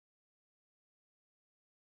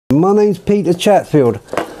My name's Peter Chatfield,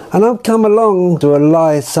 and I've come along to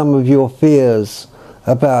allay some of your fears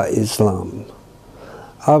about Islam.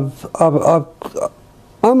 I'm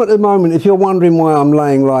at the moment, if you're wondering why I'm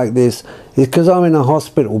laying like this, it's because I'm in a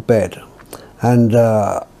hospital bed and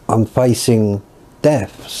I'm facing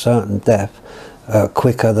death, certain death,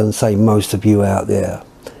 quicker than, say, most of you out there.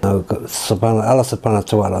 Allah subhanahu wa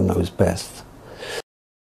ta'ala knows best.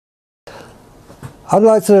 I'd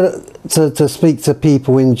like to speak to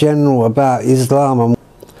people in general about Islam,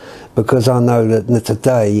 because I know that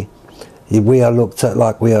today we are looked at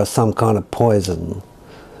like we are some kind of poison.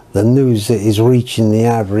 The news that is reaching the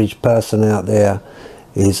average person out there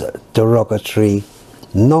is derogatory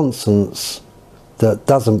nonsense that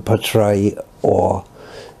doesn't portray or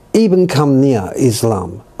even come near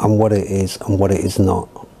Islam and what it is and what it is not.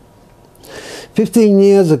 15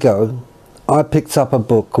 years ago, I picked up a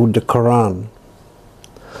book called the Quran,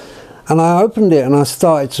 and I opened it and I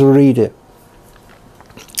started to read it.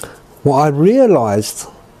 What I realized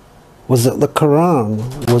was that the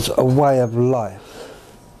Quran was a way of life.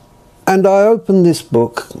 And I opened this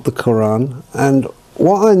book, the Quran, and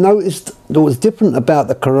what I noticed that was different about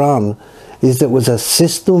the Quran is that it was a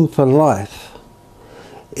system for life.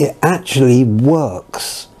 It actually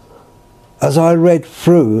works. As I read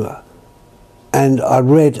through, and I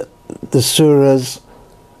read the surahs,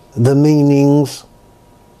 the meanings,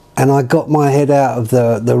 and I got my head out of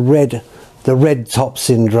the red top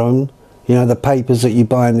syndrome, you know, the papers that you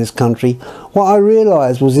buy in this country. What I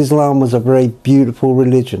realised was Islam was a very beautiful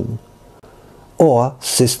religion, or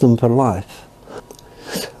system for life.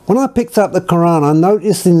 When I picked up the Quran, I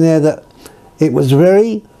noticed in there that it was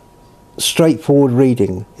very straightforward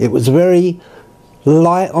reading. It was very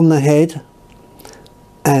light on the head,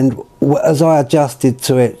 and as I adjusted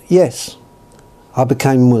to it, yes, I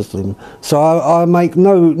became Muslim. So I make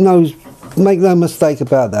no mistake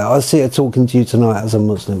about that. I see it talking to you tonight as a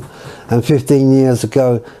Muslim, and 15 years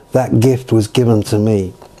ago that gift was given to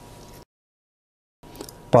me.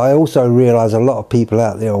 But I also realise a lot of people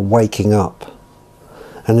out there are waking up,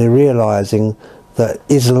 and they're realising that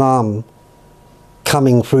Islam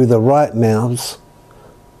coming through the right mouths,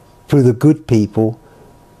 through the good people,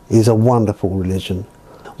 is a wonderful religion.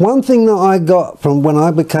 One thing that I got from when I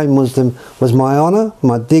became Muslim was my honour,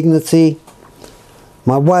 my dignity,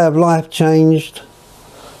 my way of life changed.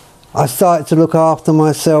 I started to look after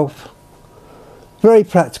myself. Very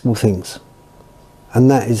practical things. And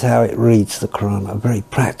that is how it reads, the Quran, a very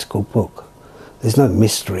practical book. There's no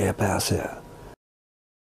mystery about it.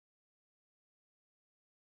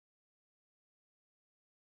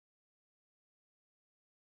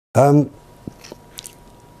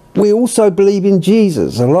 We also believe in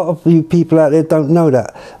Jesus. A lot of you people out there don't know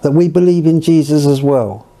that we believe in Jesus as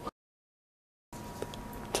well.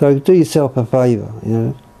 So do yourself a favour, you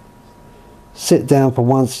know. Sit down for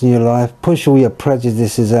once in your life, push all your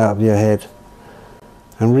prejudices out of your head,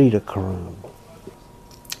 and read the Quran.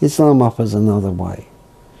 Islam offers another way.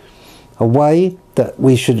 A way that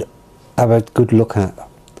we should have a good look at.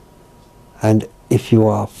 And if you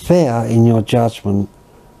are fair in your judgment,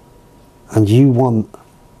 and you want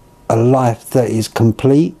a life that is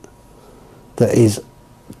complete, that is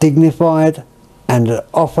dignified, and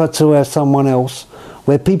offer to someone else,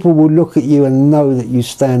 where people will look at you and know that you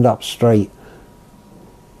stand up straight,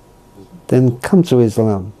 then come to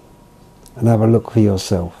Islam and have a look for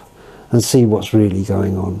yourself and see what's really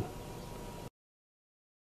going on.